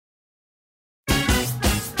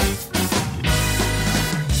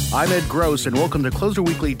I'm Ed Gross, and welcome to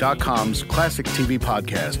CloserWeekly.com's Classic TV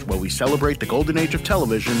podcast, where we celebrate the golden age of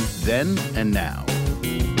television, then and now.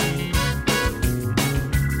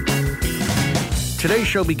 Today's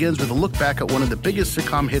show begins with a look back at one of the biggest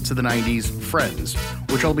sitcom hits of the 90s, Friends,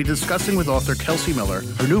 which I'll be discussing with author Kelsey Miller.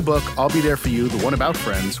 Her new book, I'll Be There For You, the one about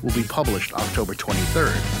Friends, will be published October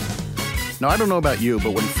 23rd. Now, I don't know about you,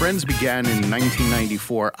 but when Friends began in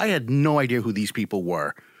 1994, I had no idea who these people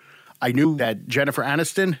were. I knew that Jennifer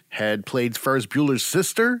Aniston had played Ferris Bueller's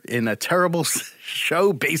sister in a terrible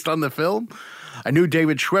show based on the film. I knew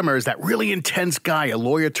David Schwimmer as that really intense guy, a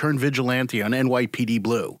lawyer turned vigilante on NYPD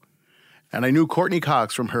Blue. And I knew Courtney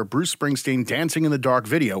Cox from her Bruce Springsteen Dancing in the Dark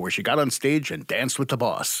video, where she got on stage and danced with the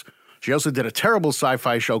boss. She also did a terrible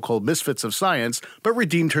sci-fi show called Misfits of Science, but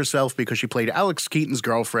redeemed herself because she played Alex Keaton's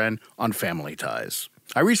girlfriend on Family Ties.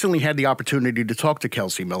 I recently had the opportunity to talk to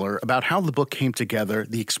Kelsey Miller about how the book came together,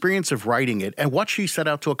 the experience of writing it, and what she set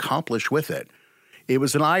out to accomplish with it. It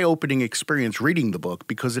was an eye-opening experience reading the book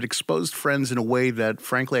because it exposed Friends in a way that,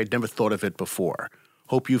 frankly, I'd never thought of it before.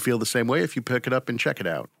 Hope you feel the same way if you pick it up and check it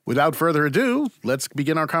out. Without further ado, let's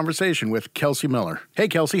begin our conversation with Kelsey Miller. Hey,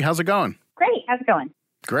 Kelsey, how's it going? Great. How's it going?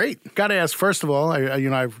 Great. Got to ask, first of all,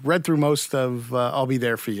 I've read through most of I'll Be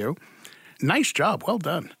There For You. Nice job. Well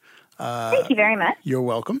done. Thank you very much. You're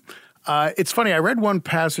welcome. It's funny. I read one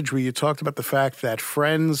passage where you talked about the fact that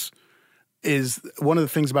Friends is one of the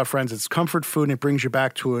things about Friends. It's comfort food, and it brings you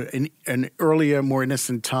back to an earlier, more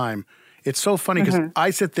innocent time. It's so funny because I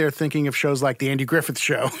sit there thinking of shows like the Andy Griffith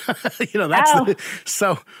Show.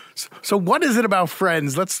 So what is it about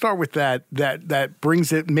Friends? Let's start with that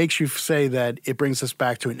makes you say that it brings us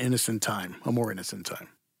back to an innocent time, a more innocent time.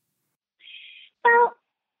 Well,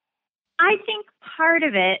 I think part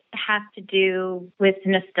of it has to do with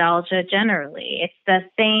nostalgia generally. It's the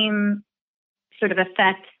same sort of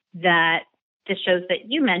effect that the shows that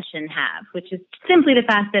you mentioned have, which is simply the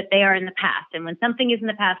fact that they are in the past. And when something is in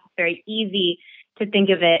the past, it's very easy to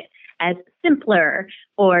think of it as simpler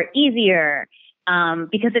or easier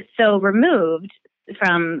because it's so removed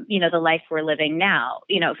from, the life we're living now.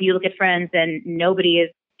 If you look at Friends, and nobody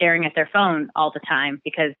is staring at their phone all the time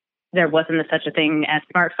because there wasn't such a thing as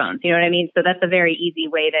smartphones. You know what I mean? So that's a very easy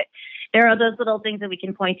way that there are those little things that we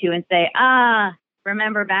can point to and say,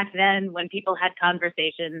 remember back then when people had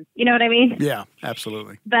conversations. You know what I mean? Yeah,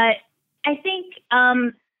 absolutely. But I think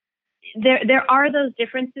there are those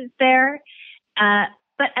differences there.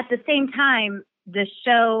 But at the same time, the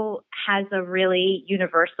show has a really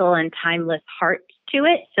universal and timeless heart to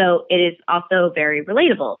it. So it is also very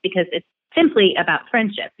relatable because it's simply about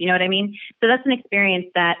friendship. You know what I mean? So that's an experience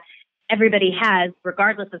that everybody has,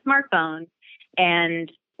 regardless of smartphones.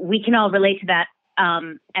 And we can all relate to that.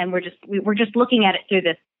 And we're just looking at it through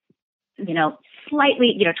this,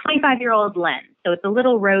 slightly, 25-year-old lens. So it's a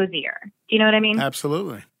little rosier. Do you know what I mean?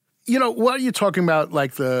 Absolutely. What you're talking about,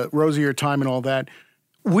 like the rosier time and all that,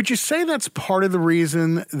 would you say that's part of the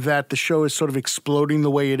reason that the show is sort of exploding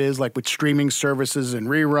the way it is, like with streaming services and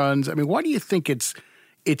reruns? I mean, why do you think it's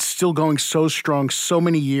still going so strong so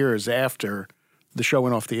many years after the show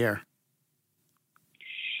went off the air?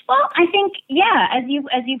 Well, I think, as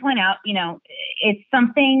you point out, it's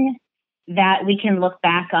something that we can look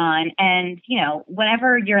back on. And,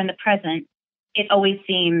 whenever you're in the present, it always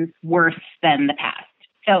seems worse than the past.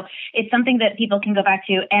 So it's something that people can go back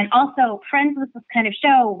to. And also, Friends was this kind of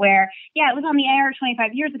show where, it was on the air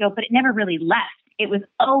 25 years ago, but it never really left. It was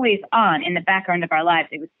always on in the background of our lives.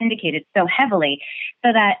 It was syndicated so heavily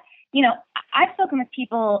so that, I've spoken with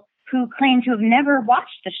people who claim to have never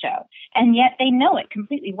watched the show, and yet they know it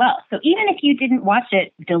completely well. So even if you didn't watch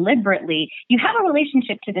it deliberately, you have a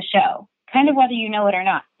relationship to the show, kind of whether you know it or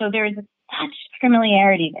not. So there's such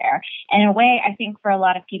familiarity there. And in a way, I think for a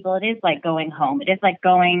lot of people, it is like going home. It is like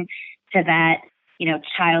going to that,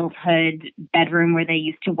 childhood bedroom where they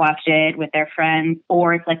used to watch it with their friends,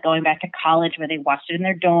 or it's like going back to college where they watched it in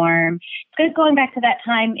their dorm. It's good going back to that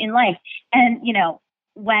time in life. And,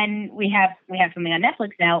 when we have something on Netflix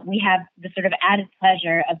now, we have the sort of added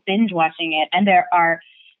pleasure of binge watching it. And there are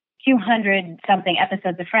 200 something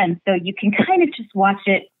episodes of Friends. So you can kind of just watch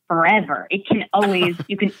it forever. You can always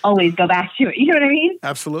go back to it. You know what I mean?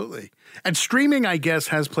 Absolutely. And streaming, I guess,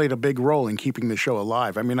 has played a big role in keeping the show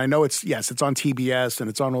alive. I mean, I know it's on TBS and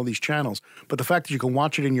it's on all these channels, but the fact that you can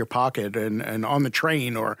watch it in your pocket and on the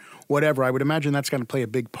train or whatever, I would imagine that's going to play a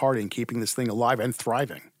big part in keeping this thing alive and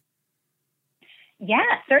thriving. Yeah,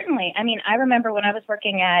 certainly. I mean, I remember when I was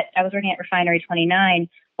working at Refinery 29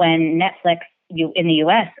 when Netflix in the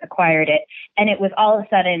U.S. acquired it, and it was all of a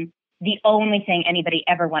sudden the only thing anybody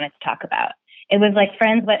ever wanted to talk about. It was like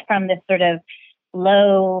Friends went from this sort of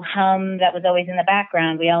low hum that was always in the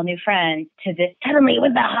background, we all knew Friends, to this suddenly it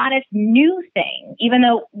was the hottest new thing, even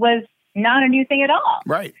though it was not a new thing at all.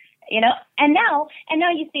 Right. And now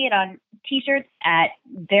you see it on T-shirts at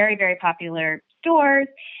very, very popular stores,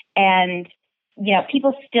 and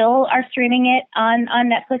people still are streaming it on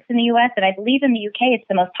Netflix in the U.S., and I believe in the U.K. it's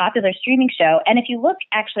the most popular streaming show. And if you look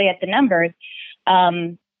actually at the numbers,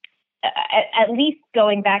 at least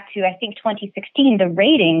going back to, I think, 2016, the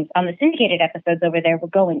ratings on the syndicated episodes over there were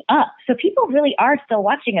going up. So people really are still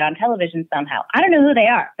watching it on television somehow. I don't know who they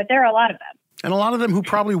are, but there are a lot of them. And a lot of them who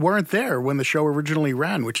probably weren't there when the show originally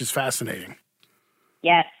ran, which is fascinating.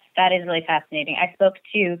 Yes, that is really fascinating. I spoke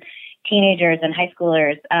to teenagers and high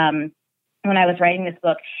schoolers when I was writing this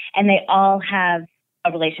book, and they all have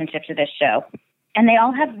a relationship to this show. And they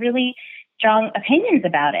all have really strong opinions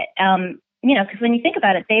about it. Because when you think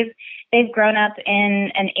about it, they've grown up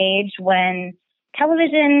in an age when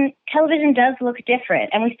television does look different.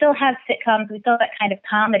 And we still have sitcoms, we still have that kind of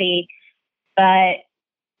comedy, but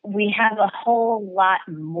we have a whole lot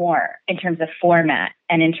more in terms of format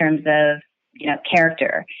and in terms of,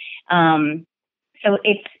 character. So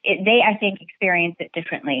they, I think, experience it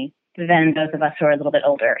differently than those of us who are a little bit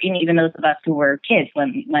older, and even those of us who were kids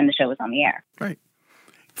when the show was on the air. Right.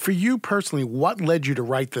 For you personally, what led you to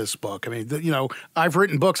write this book? I mean, I've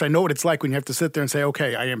written books. I know what it's like when you have to sit there and say,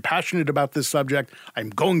 okay, I am passionate about this subject. I'm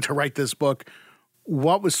going to write this book.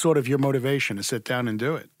 What was sort of your motivation to sit down and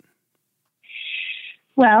do it?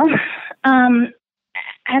 Well,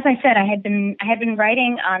 as I said, I had been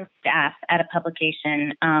writing on staff at a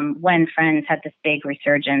publication when Friends had this big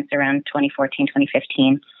resurgence around 2014,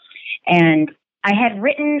 2015. And I had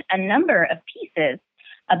written a number of pieces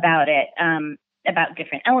about it, about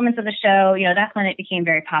different elements of the show. That's when it became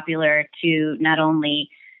very popular to not only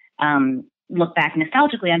look back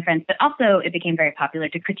nostalgically on Friends, but also it became very popular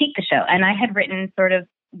to critique the show. And I had written sort of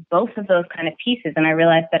both of those kind of pieces, and I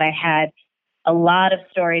realized that I had a lot of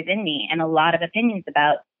stories in me and a lot of opinions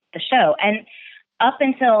about the show. And up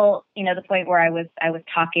until, the point where I was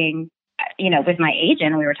talking, with my agent,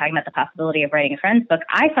 and we were talking about the possibility of writing a Friends book,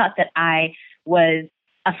 I thought that I was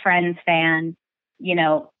a Friends fan,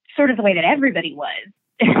 sort of the way that everybody was.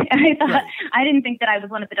 I didn't think that I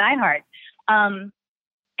was one of the diehards. And,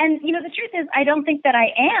 the truth is, I don't think that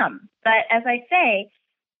I am. But as I say,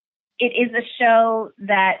 it is a show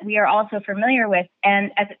that we are also familiar with.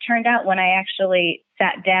 And as it turned out, when I actually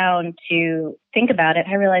sat down to think about it,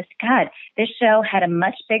 I realized, God, this show had a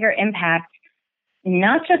much bigger impact,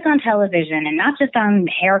 not just on television and not just on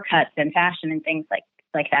haircuts and fashion and things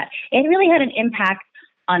like that. It really had an impact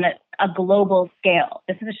on a global scale.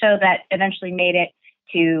 This is a show that eventually made it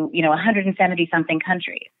to, 170 something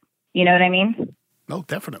countries. You know what I mean? No,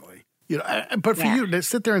 definitely. But for you to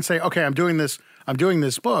sit there and say, okay, I'm doing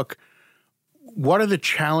this book. What are the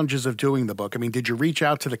challenges of doing the book? I mean, did you reach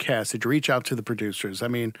out to the cast? Did you reach out to the producers? I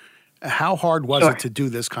mean, how hard was it to do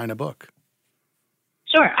this kind of book?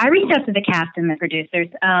 Sure. I reached out to the cast and the producers.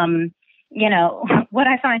 What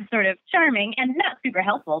I find sort of charming and not super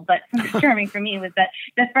helpful, but charming for me was that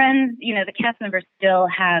the Friends, the cast members still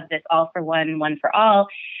have this all for one, one for all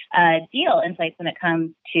deal in place when it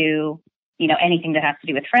comes to, anything that has to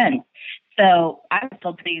do with Friends. So I was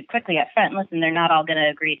told pretty quickly up front, listen, they're not all going to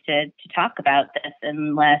agree to talk about this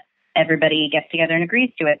unless everybody gets together and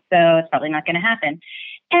agrees to it. So it's probably not going to happen.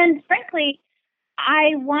 And frankly,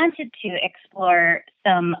 I wanted to explore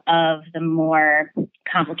some of the more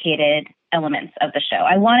complicated elements of the show.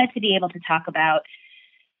 I wanted to be able to talk about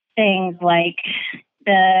things like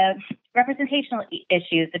the representational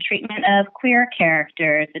issues, the treatment of queer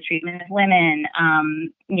characters, the treatment of women,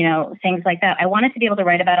 things like that. I wanted to be able to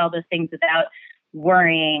write about all those things without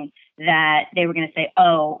worrying that they were going to say,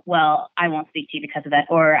 oh, well, I won't speak to you because of that,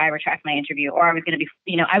 or I retract my interview, or I was going to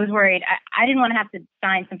be, I was worried. I didn't want to have to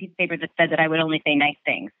sign some piece of paper that said that I would only say nice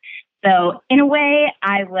things. So in a way,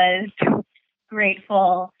 I was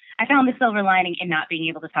grateful. I found the silver lining in not being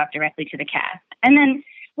able to talk directly to the cast. And then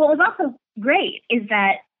what was also great is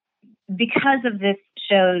that because of this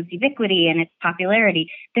show's ubiquity and its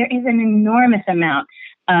popularity, there is an enormous amount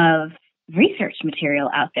of research material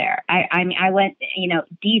out there. I went,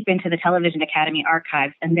 deep into the Television Academy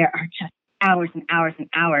archives, and there are just hours and hours and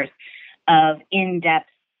hours of in-depth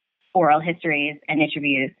oral histories and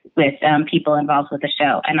interviews with people involved with the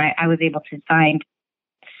show. And I was able to find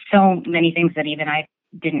so many things that even I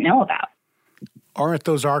didn't know about. Aren't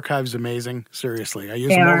those archives amazing? Seriously, I use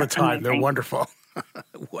them all the time. Amazing. They're wonderful.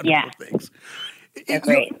 Wonderful things. They're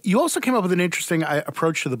great. You also came up with an interesting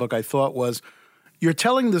approach to the book, I thought, was you're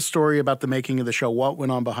telling the story about the making of the show, what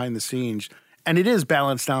went on behind the scenes, And it is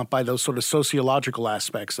balanced out by those sort of sociological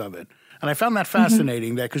aspects of it. And I found that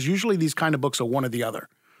fascinating that because usually these kind of books are one or the other.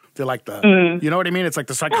 They're like you know what I mean? It's like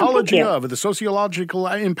the psychology of, or the sociological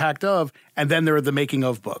impact of, and then there are the making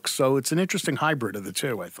of books. So it's an interesting hybrid of the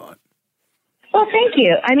two, I thought. Well, thank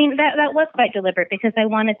you. I mean, that was quite deliberate because I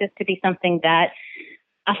wanted this to be something that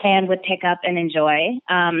a fan would pick up and enjoy.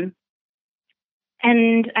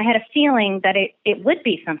 And I had a feeling that it would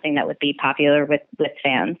be something that would be popular with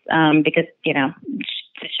fans because, you know,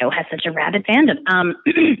 the show has such a rabid fandom.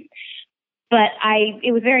 But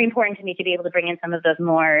it was very important to me to be able to bring in some of those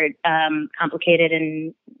more complicated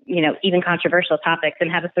and, you know, even controversial topics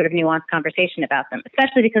and have a sort of nuanced conversation about them,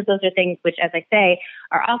 especially because those are things which, as I say,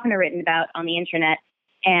 are often written about on the internet.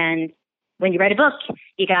 And when you write a book,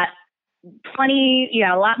 you got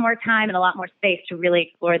a lot more time and a lot more space to really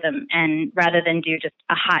explore them. And rather than do just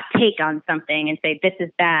a hot take on something and say, this is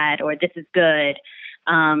bad or this is good,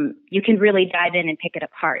 you can really dive in and pick it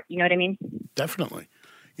apart. You know what I mean? Definitely.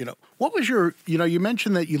 You know, what was you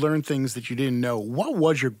mentioned that you learned things that you didn't know. What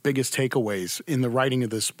was your biggest takeaways in the writing of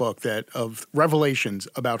this book of revelations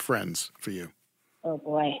about Friends for you? Oh,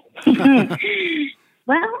 boy.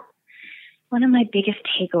 Well, one of my biggest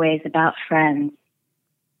takeaways about Friends,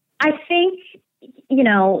 I think, you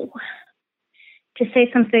know, to say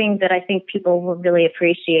something that I think people will really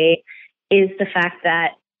appreciate is the fact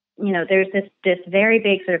that, you know, there's this very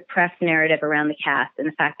big sort of press narrative around the cast and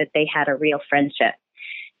the fact that they had a real friendship.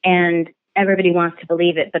 And everybody wants to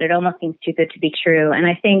believe it, but it almost seems too good to be true. And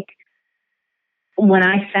I think when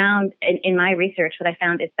I found in my research, what I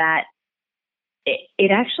found is that it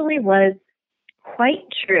actually was quite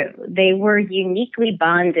true. They were uniquely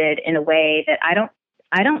bonded in a way that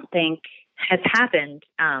I don't think has happened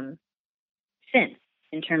since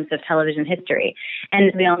in terms of television history. And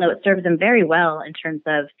as we all know, it served them very well in terms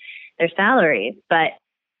of their salaries. But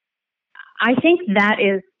I think that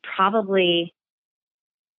is probably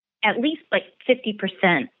at least like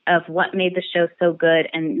 50% of what made the show so good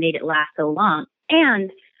and made it last so long,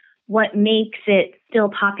 and what makes it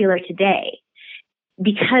still popular today.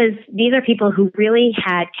 Because these are people who really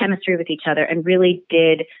had chemistry with each other and really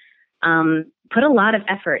did put a lot of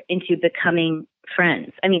effort into becoming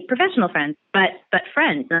friends. I mean, professional friends, but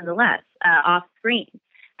friends nonetheless, off screen.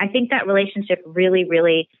 I think that relationship really,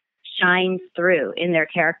 really shines through in their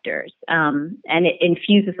characters, and it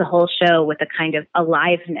infuses the whole show with a kind of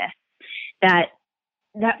aliveness that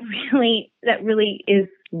really is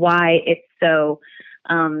why it's so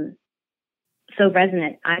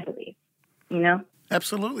resonant, I believe. You know.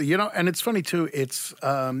 Absolutely. You know, and it's funny too. It's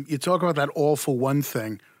you talk about that all for one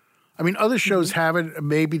thing. I mean, other shows have it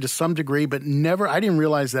maybe to some degree, but never. I didn't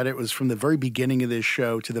realize that it was from the very beginning of this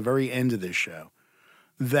show to the very end of this show.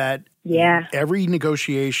 That every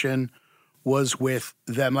negotiation was with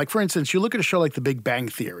them. Like, for instance, you look at a show like The Big Bang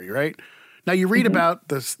Theory, right? Now, you read about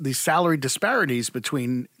the salary disparities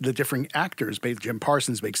between the different actors. Jim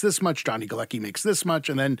Parsons makes this much, Johnny Galecki makes this much,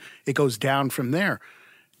 and then it goes down from there.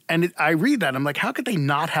 And I read that, I'm like, how could they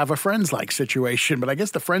not have a Friends-like situation? But I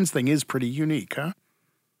guess the Friends thing is pretty unique, huh?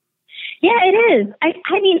 Yeah, it is.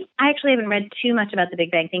 I mean, I actually haven't read too much about the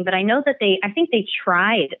Big Bang thing, but I know that I think they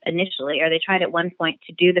tried initially, or they tried at one point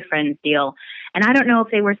to do the Friends deal. And I don't know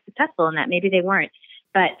if they were successful in that. Maybe they weren't.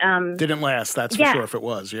 But didn't last, that's for sure, if it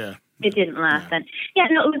was, yeah. It didn't last then. Yeah,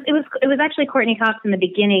 no, it was actually Courtney Cox in the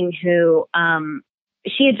beginning who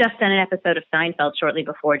she had just done an episode of Seinfeld shortly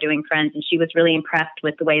before doing Friends, and she was really impressed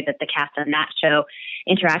with the way that the cast on that show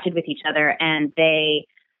interacted with each other, and they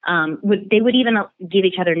would even give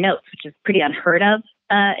each other notes, which is pretty unheard of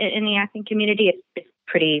in the acting community. It's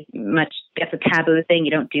pretty much, that's a taboo thing.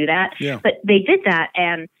 You don't do that. Yeah. But they did that,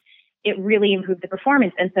 and it really improved the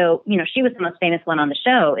performance. And so, you know, she was the most famous one on the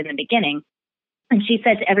show in the beginning. And she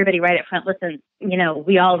said to everybody right up front, listen, you know,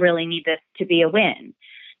 we all really need this to be a win.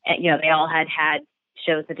 And, you know, they all had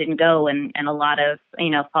shows that didn't go and a lot of, you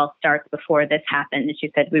know, false starts before this happened. And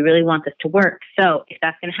she said, we really want this to work. So if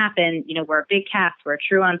that's going to happen, you know, we're a big cast, we're a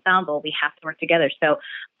true ensemble, we have to work together. So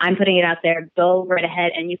I'm putting it out there, go right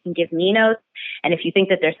ahead and you can give me notes. And if you think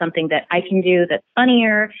that there's something that I can do that's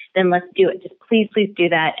funnier, then let's do it. Just please do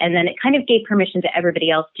that. And then it kind of gave permission to everybody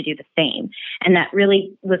else to do the same. And that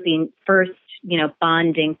really was the first, you know,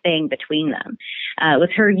 bonding thing between them, was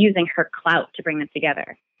her using her clout to bring them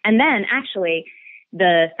together. And then actually,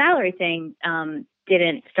 the salary thing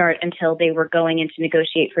didn't start until they were going in to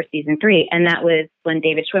negotiate for season 3. And that was when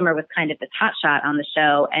David Schwimmer was kind of this hotshot on the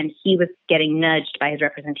show, and he was getting nudged by his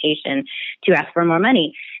representation to ask for more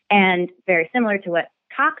money. And very similar to what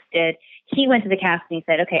Cox did, he went to the cast and he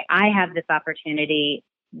said, okay, I have this opportunity.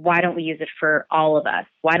 why don't we use it for all of us?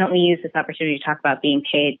 Why don't we use this opportunity to talk about being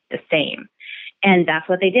paid the same? And that's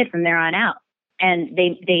what they did from there on out. And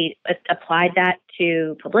they applied that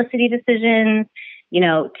to publicity decisions,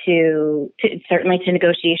 to certainly to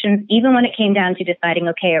negotiations, even when it came down to deciding,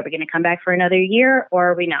 okay, are we going to come back for another year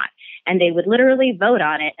or are we not? And they would literally vote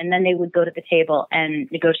on it, and then they would go to the table and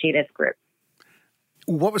negotiate as a group.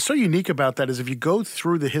 What was so unique about that is if you go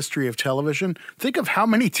through the history of television, think of how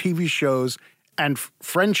many TV shows and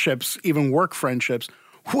friendships, even work friendships,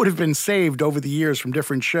 would have been saved over the years from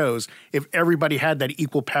different shows if everybody had that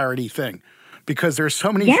equal parity thing. Because there's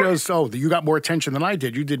so many shows, you got more attention than I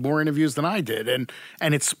did. You did more interviews than I did. And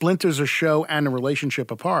it splinters a show and a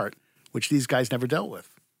relationship apart, which these guys never dealt with.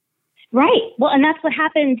 Right. Well, and that's what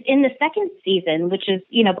happened in the second season, which is,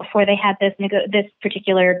 before they had this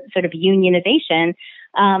particular sort of unionization,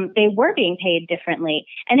 they were being paid differently.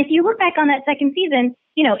 And if you look back on that second season,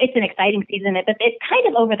 it's an exciting season, but it's kind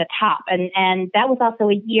of over the top. And that was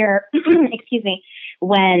also a year,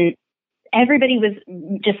 when everybody was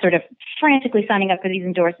just sort of frantically signing up for these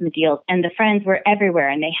endorsement deals, and the Friends were everywhere,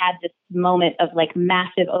 and they had this moment of like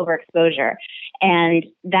massive overexposure. And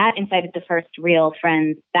that incited the first real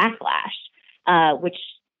Friends backlash, which,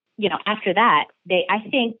 after that, I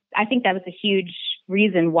think that was a huge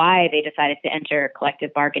reason why they decided to enter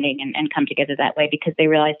collective bargaining and come together that way, because they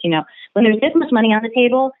realized, when there's this much money on the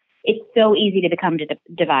table, it's so easy to become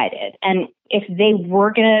divided. And if they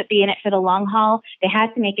were going to be in it for the long haul, they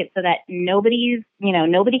had to make it so that nobody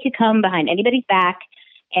could come behind anybody's back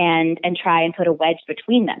and try and put a wedge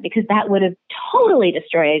between them, because that would have totally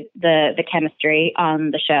destroyed the chemistry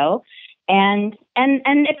on the show. And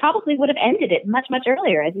it probably would have ended it much, much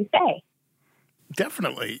earlier, as you say.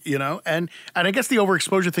 Definitely, and I guess the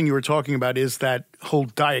overexposure thing you were talking about is that whole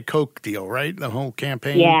Diet Coke deal, right? The whole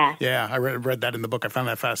campaign. Yeah. Yeah, I read that in the book. I found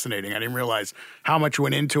that fascinating. I didn't realize how much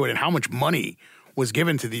went into it and how much money was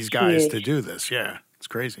given to these guys to do this. Yeah, it's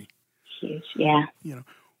crazy. Huge, yeah.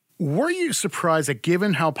 Were you surprised that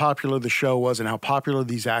given how popular the show was and how popular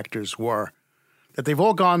these actors were, that they've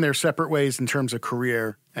all gone their separate ways in terms of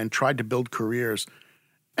career and tried to build careers?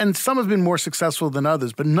 And some have been more successful than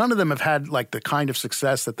others, but none of them have had like the kind of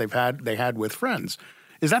success that they had with Friends.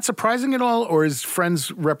 Is that surprising at all, or is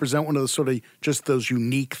Friends represent one of those sort of just those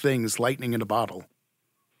unique things, lightning in a bottle?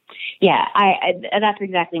 Yeah, I that's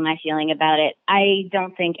exactly my feeling about it. I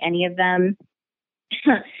don't think any of them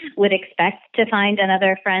would expect to find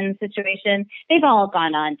another Friends situation. They've all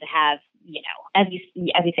gone on to have, as you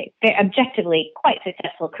say, they're objectively quite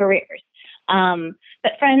successful careers.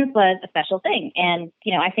 But Friends was a special thing. And,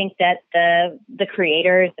 I think that the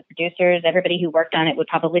creators, the producers, everybody who worked on it would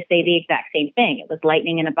probably say the exact same thing. It was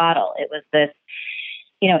lightning in a bottle. It was this,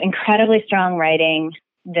 incredibly strong writing,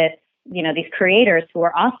 these creators who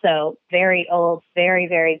were also very old, very,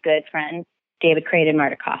 very good friends, David Crane and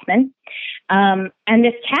Marta Kaufman. And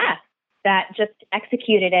this cast that just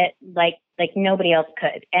executed it like nobody else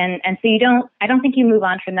could. And so I don't think you move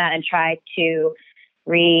on from that and try to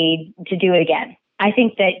do it again. I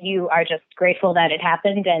think that you are just grateful that it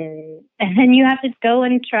happened, and then you have to go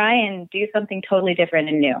and try and do something totally different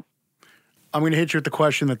and new. I'm going to hit you with the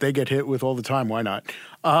question that they get hit with all the time. Why not?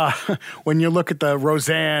 When you look at the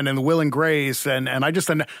Roseanne and the Will and Grace, and I just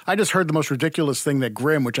heard the most ridiculous thing that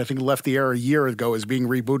Grimm, which I think left the air a year ago, is being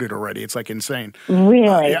rebooted already. It's like insane.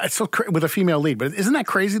 Really? Yeah, it's so with a female lead. But isn't that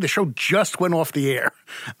crazy? The show just went off the air,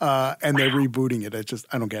 and they're rebooting it.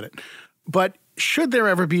 I don't get it. But should there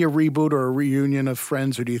ever be a reboot or a reunion of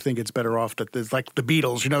Friends, or do you think it's better off that there's like the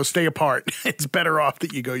Beatles, stay apart? It's better off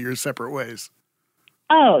that you go your separate ways.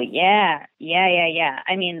 Oh, yeah.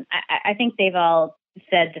 I mean, I think they've all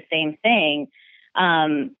said the same thing.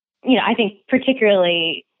 I think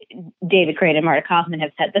particularly David Crane and Marta Kaufman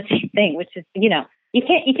have said the same thing, which is, you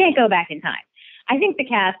can't go back in time. I think the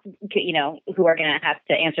cast, who are going to have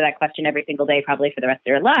to answer that question every single day, probably for the rest of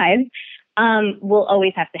their lives, will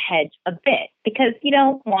always have to hedge a bit, because you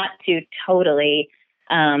don't want to totally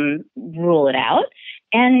rule it out.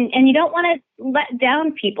 And you don't want to let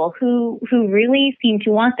down people who really seem to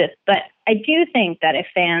want this. But I do think that if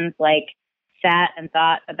fans sat and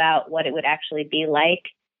thought about what it would actually be like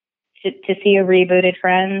to see a rebooted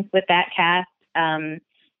Friends with that cast, I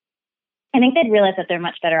think they'd realize that they're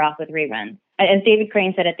much better off with reruns. As David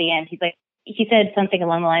Crane said at the end, he said something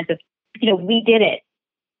along the lines of, we did it.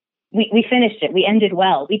 We finished it. We ended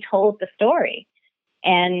well. We told the story.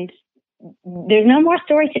 And there's no more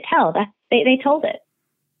story to tell. They told it.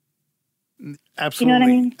 Absolutely. You know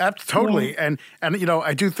what I mean? Totally. Yeah. And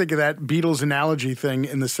I do think of that Beatles analogy thing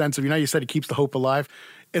in the sense of, you said it keeps the hope alive.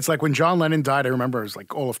 It's like when John Lennon died, I remember I was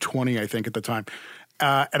all of 20, I think, at the time.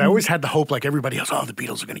 And I always had the hope, like everybody else, the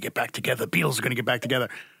Beatles are going to get back together. The Beatles are going to get back together.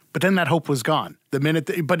 But then that hope was gone. But it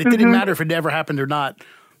didn't matter if it ever happened or not.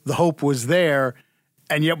 The hope was there.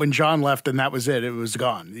 And yet when John left and that was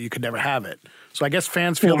gone. You could never have it. So I guess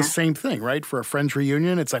fans feel the same thing, right? For a Friends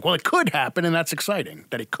reunion, it's like, well, it could happen, and that's exciting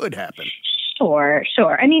that it could happen. Sure.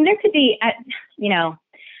 I mean, there could be, I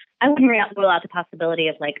wouldn't rule out the possibility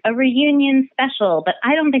of like a reunion special, but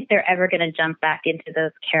I don't think they're ever going to jump back into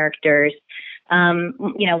those characters.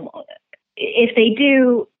 If they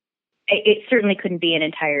do, it certainly couldn't be an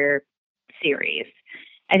entire series.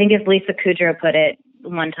 I think as Lisa Kudrow put it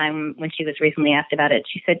one time when she was recently asked about it,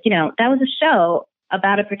 she said, that was a show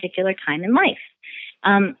about a particular time in life.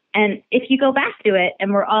 And if you go back to it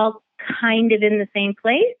and we're all kind of in the same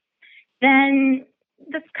place, then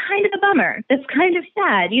that's kind of a bummer. That's kind of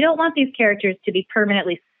sad. You don't want these characters to be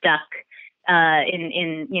permanently stuck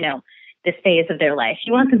in this phase of their life.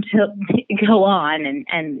 You want them to go on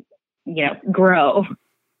and grow.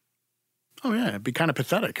 Oh, yeah. It'd be kind of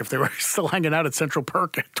pathetic if they were still hanging out at Central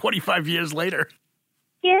Perk 25 years later.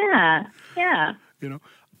 Yeah.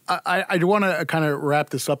 I want to kind of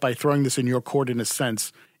wrap this up by throwing this in your court in a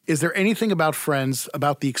sense. Is there anything about Friends,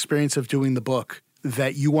 about the experience of doing the book,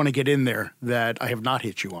 that you want to get in there that I have not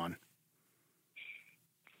hit you on?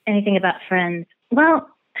 Anything about Friends? Well,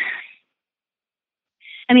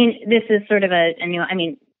 I mean, this is sort of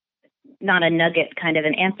not a nugget kind of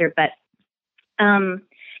an answer, but,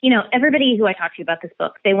 everybody who I talk to about this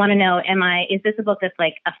book, they want to know, is this a book that's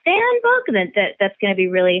like a fan book that's going to be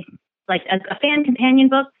really like a fan companion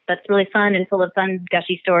book that's really fun and full of fun,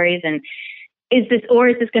 gushy stories? And is this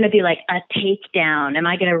going to be like a takedown? Am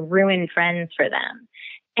I going to ruin Friends for them?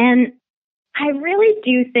 And I really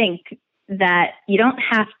do think that you don't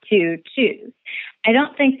have to choose. I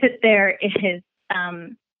don't think that there is,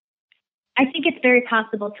 I think it's very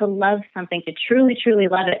possible to love something, to truly, truly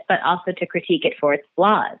love it, but also to critique it for its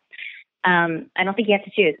flaws. I don't think you have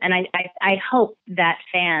to choose. And I hope that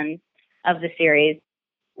fans of the series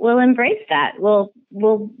will embrace that. We'll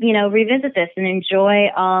revisit this and enjoy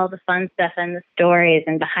all the fun stuff and the stories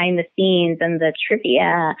and behind the scenes and the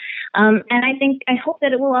trivia. And I hope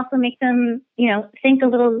that it will also make them, think a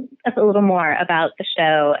little more about the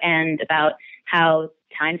show and about how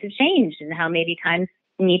times have changed and how maybe times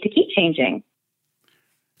need to keep changing.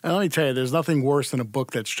 And let me tell you, there's nothing worse than a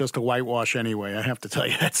book that's just a whitewash anyway. I have to tell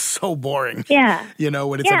you, that's so boring. Yeah.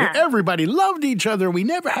 When it's like everybody loved each other. We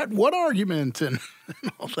never had one argument and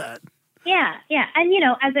all that. Yeah. And,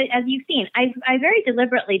 as you've seen, I very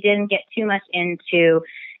deliberately didn't get too much into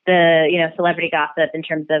the, celebrity gossip in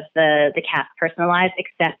terms of the cast personal lives,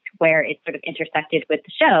 except where it sort of intersected with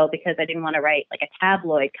the show, because I didn't want to write like a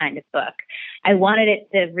tabloid kind of book. I wanted it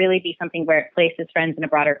to really be something where it places Friends in a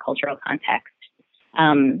broader cultural context.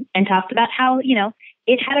 And talked about how,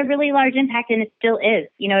 it had a really large impact and it still is.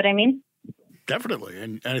 You know what I mean? Definitely.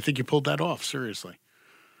 And I think you pulled that off, seriously.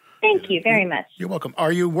 Thank you very much. You're welcome.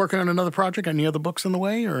 Are you working on another project? Any other books in the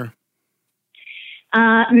way, or?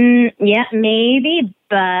 Yeah, maybe,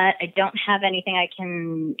 but I don't have anything I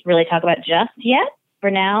can really talk about just yet. For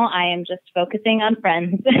now, I am just focusing on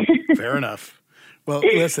Friends. Fair enough. Well,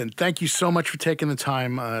 listen, thank you so much for taking the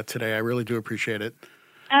time today. I really do appreciate it.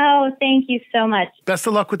 Oh, thank you so much. Best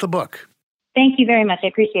of luck with the book. Thank you very much. I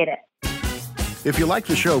appreciate it. If you like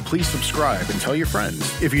the show, please subscribe and tell your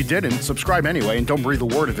friends. If you didn't, subscribe anyway and don't breathe a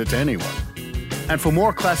word of it to anyone. And for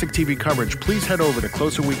more classic TV coverage, please head over to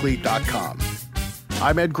closerweekly.com.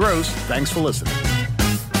 I'm Ed Gross. Thanks for listening.